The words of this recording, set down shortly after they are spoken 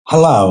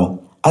Hello.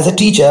 As a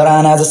teacher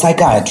and as a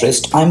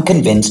psychiatrist, I'm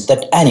convinced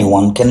that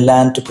anyone can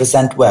learn to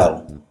present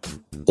well.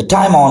 The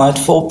time-honored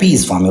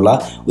 4Ps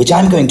formula, which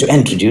I'm going to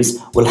introduce,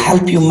 will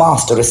help you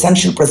master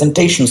essential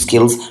presentation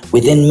skills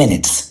within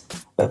minutes.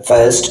 But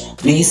first,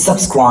 please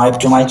subscribe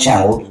to my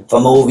channel for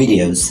more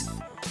videos.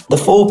 The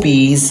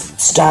 4Ps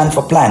stand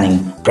for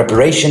planning,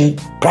 preparation,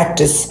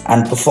 practice,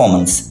 and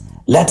performance.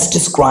 Let's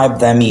describe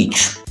them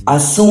each.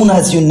 As soon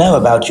as you know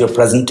about your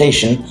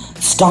presentation,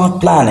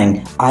 start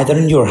planning either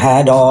in your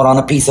head or on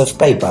a piece of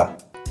paper.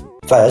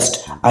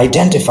 First,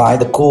 identify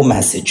the core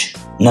message.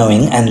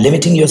 Knowing and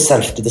limiting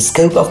yourself to the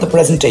scope of the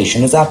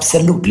presentation is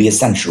absolutely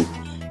essential.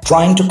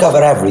 Trying to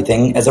cover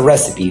everything is a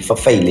recipe for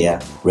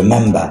failure.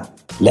 Remember,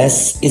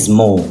 less is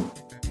more.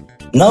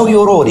 Know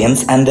your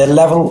audience and their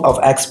level of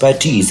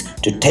expertise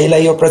to tailor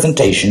your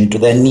presentation to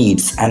their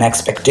needs and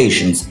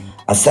expectations.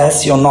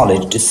 Assess your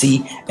knowledge to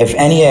see if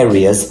any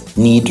areas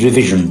need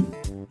revision.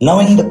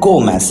 Knowing the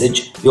core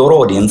message, your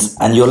audience,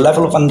 and your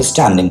level of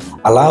understanding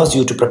allows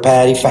you to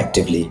prepare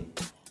effectively.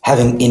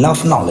 Having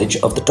enough knowledge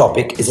of the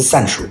topic is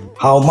essential.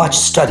 How much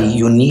study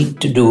you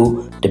need to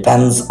do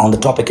depends on the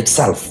topic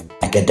itself.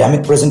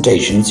 Academic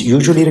presentations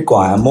usually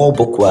require more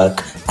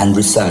bookwork and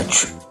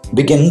research.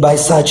 Begin by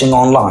searching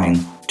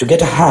online. To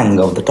get a hang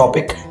of the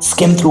topic,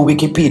 skim through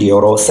Wikipedia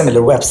or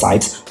similar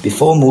websites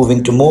before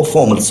moving to more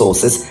formal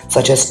sources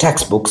such as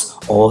textbooks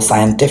or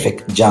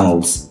scientific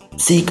journals.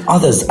 Seek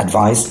others'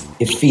 advice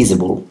if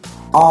feasible.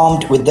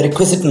 Armed with the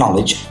requisite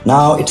knowledge,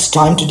 now it's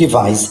time to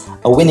devise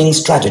a winning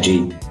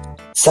strategy.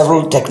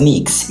 Several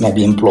techniques may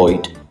be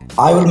employed.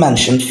 I will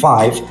mention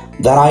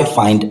 5 that I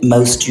find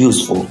most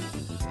useful.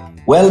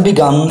 Well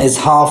begun is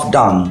half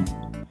done.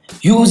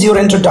 Use your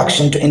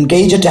introduction to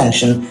engage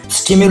attention,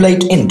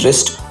 stimulate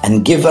interest,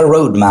 and give a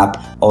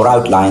roadmap or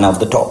outline of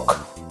the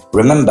talk.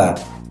 Remember,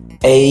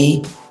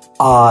 A,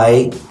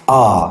 I,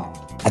 R.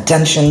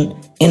 Attention,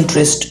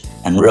 interest,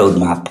 and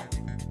roadmap.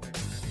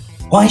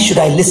 Why should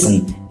I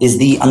listen is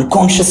the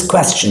unconscious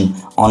question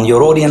on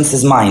your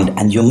audience's mind,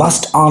 and you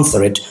must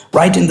answer it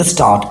right in the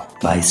start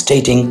by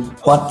stating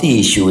what the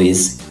issue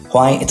is,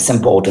 why it's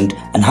important,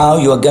 and how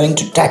you are going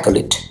to tackle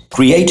it.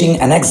 Creating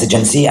an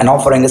exigency and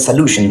offering a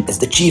solution is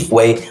the chief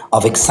way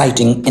of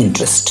exciting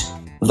interest.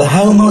 The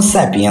Homo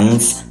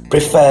sapiens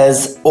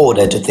prefers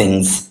order to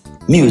things.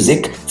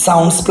 Music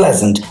sounds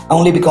pleasant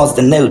only because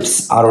the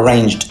notes are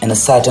arranged in a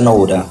certain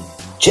order.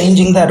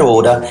 Changing that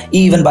order,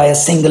 even by a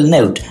single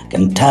note,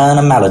 can turn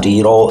a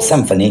melody or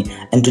symphony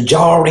into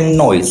jarring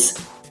noise.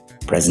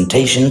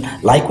 Presentation,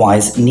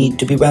 likewise, need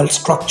to be well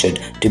structured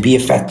to be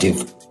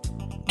effective.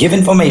 Give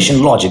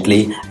information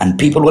logically and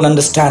people will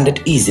understand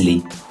it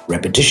easily.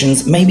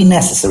 Repetitions may be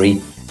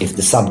necessary if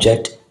the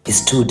subject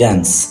is too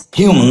dense.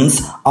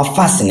 Humans are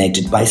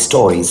fascinated by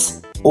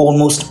stories.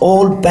 Almost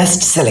all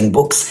best-selling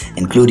books,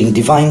 including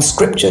divine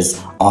scriptures,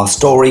 are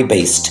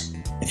story-based.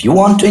 If you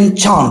want to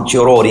enchant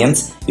your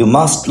audience, you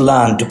must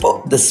learn to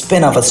put the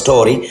spin of a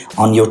story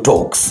on your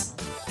talks.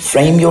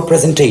 Frame your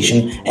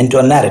presentation into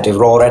a narrative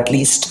or at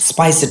least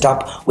spice it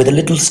up with a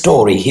little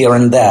story here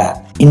and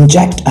there.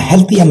 Inject a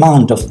healthy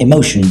amount of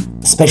emotion,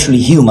 especially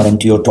humor,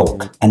 into your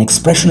talk. An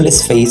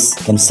expressionless face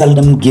can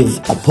seldom give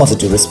a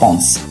positive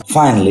response.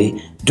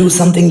 Finally, do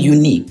something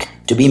unique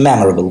to be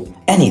memorable.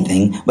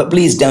 Anything, but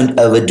please don't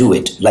overdo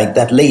it, like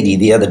that lady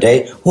the other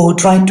day who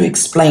tried to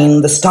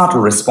explain the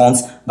startle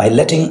response by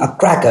letting a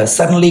cracker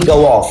suddenly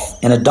go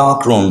off in a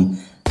dark room,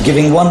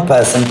 giving one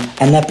person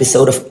an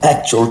episode of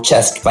actual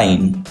chest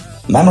pain.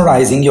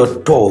 Memorizing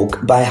your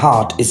talk by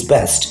heart is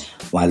best,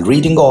 while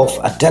reading off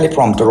a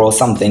teleprompter or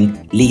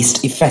something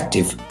least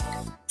effective.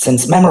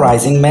 Since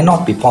memorizing may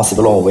not be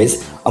possible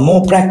always, a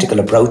more practical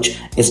approach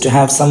is to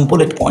have some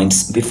bullet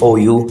points before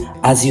you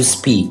as you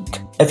speak.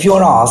 If you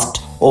are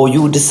asked or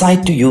you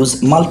decide to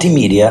use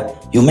multimedia,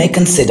 you may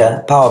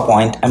consider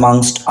PowerPoint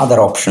amongst other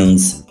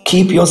options.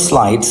 Keep your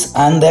slides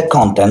and their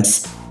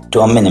contents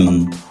to a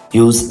minimum.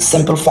 Use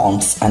simple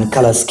fonts and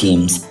color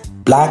schemes.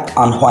 Black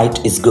and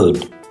white is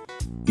good.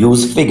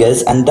 Use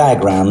figures and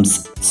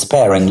diagrams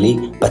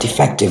sparingly but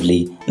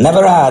effectively.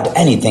 Never add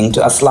anything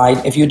to a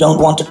slide if you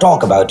don't want to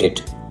talk about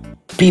it.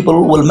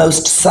 People will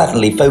most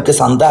certainly focus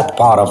on that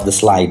part of the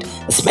slide,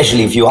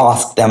 especially if you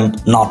ask them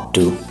not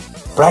to.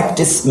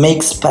 Practice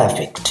makes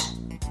perfect.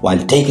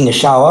 While taking a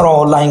shower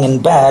or lying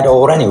in bed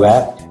or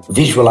anywhere,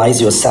 visualize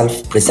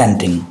yourself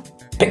presenting.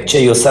 Picture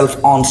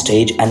yourself on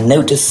stage and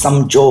notice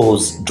some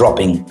jaws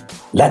dropping.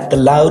 Let the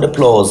loud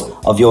applause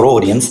of your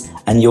audience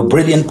and your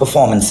brilliant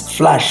performance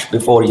flash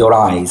before your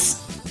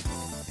eyes.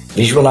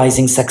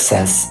 Visualizing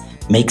success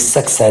makes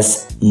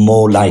success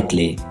more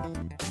likely.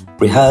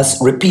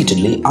 Rehearse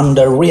repeatedly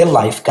under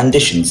real-life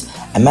conditions.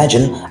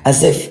 Imagine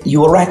as if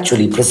you are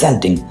actually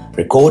presenting.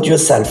 Record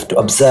yourself to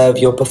observe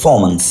your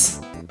performance.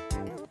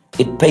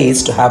 It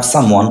pays to have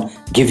someone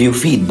give you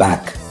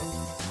feedback.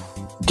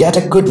 Get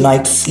a good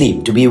night's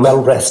sleep to be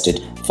well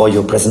rested for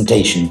your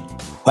presentation.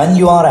 When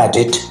you are at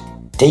it,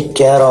 take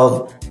care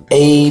of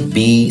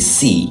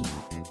ABC: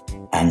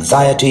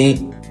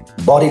 anxiety,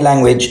 body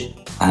language,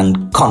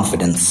 and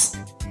confidence.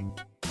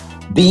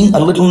 Being a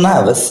little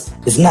nervous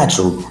is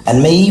natural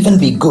and may even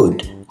be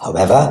good.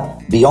 However,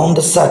 beyond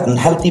a certain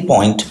healthy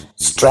point,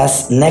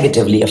 stress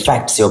negatively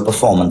affects your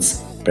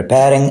performance.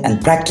 Preparing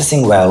and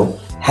practicing well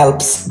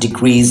helps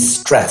decrease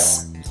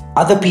stress.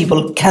 Other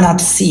people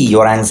cannot see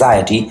your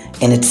anxiety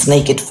in its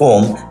naked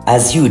form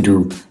as you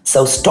do,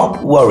 so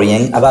stop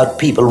worrying about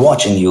people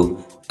watching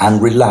you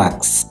and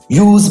relax.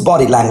 Use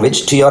body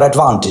language to your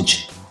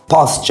advantage.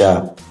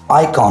 Posture,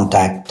 eye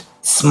contact,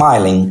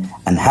 smiling,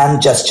 and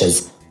hand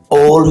gestures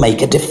all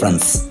make a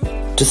difference.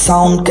 To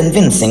sound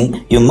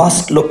convincing, you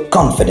must look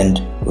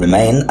confident,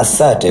 remain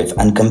assertive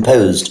and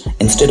composed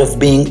instead of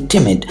being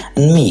timid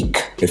and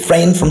meek.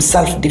 Refrain from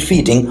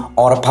self-defeating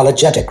or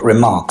apologetic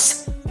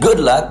remarks. Good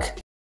luck!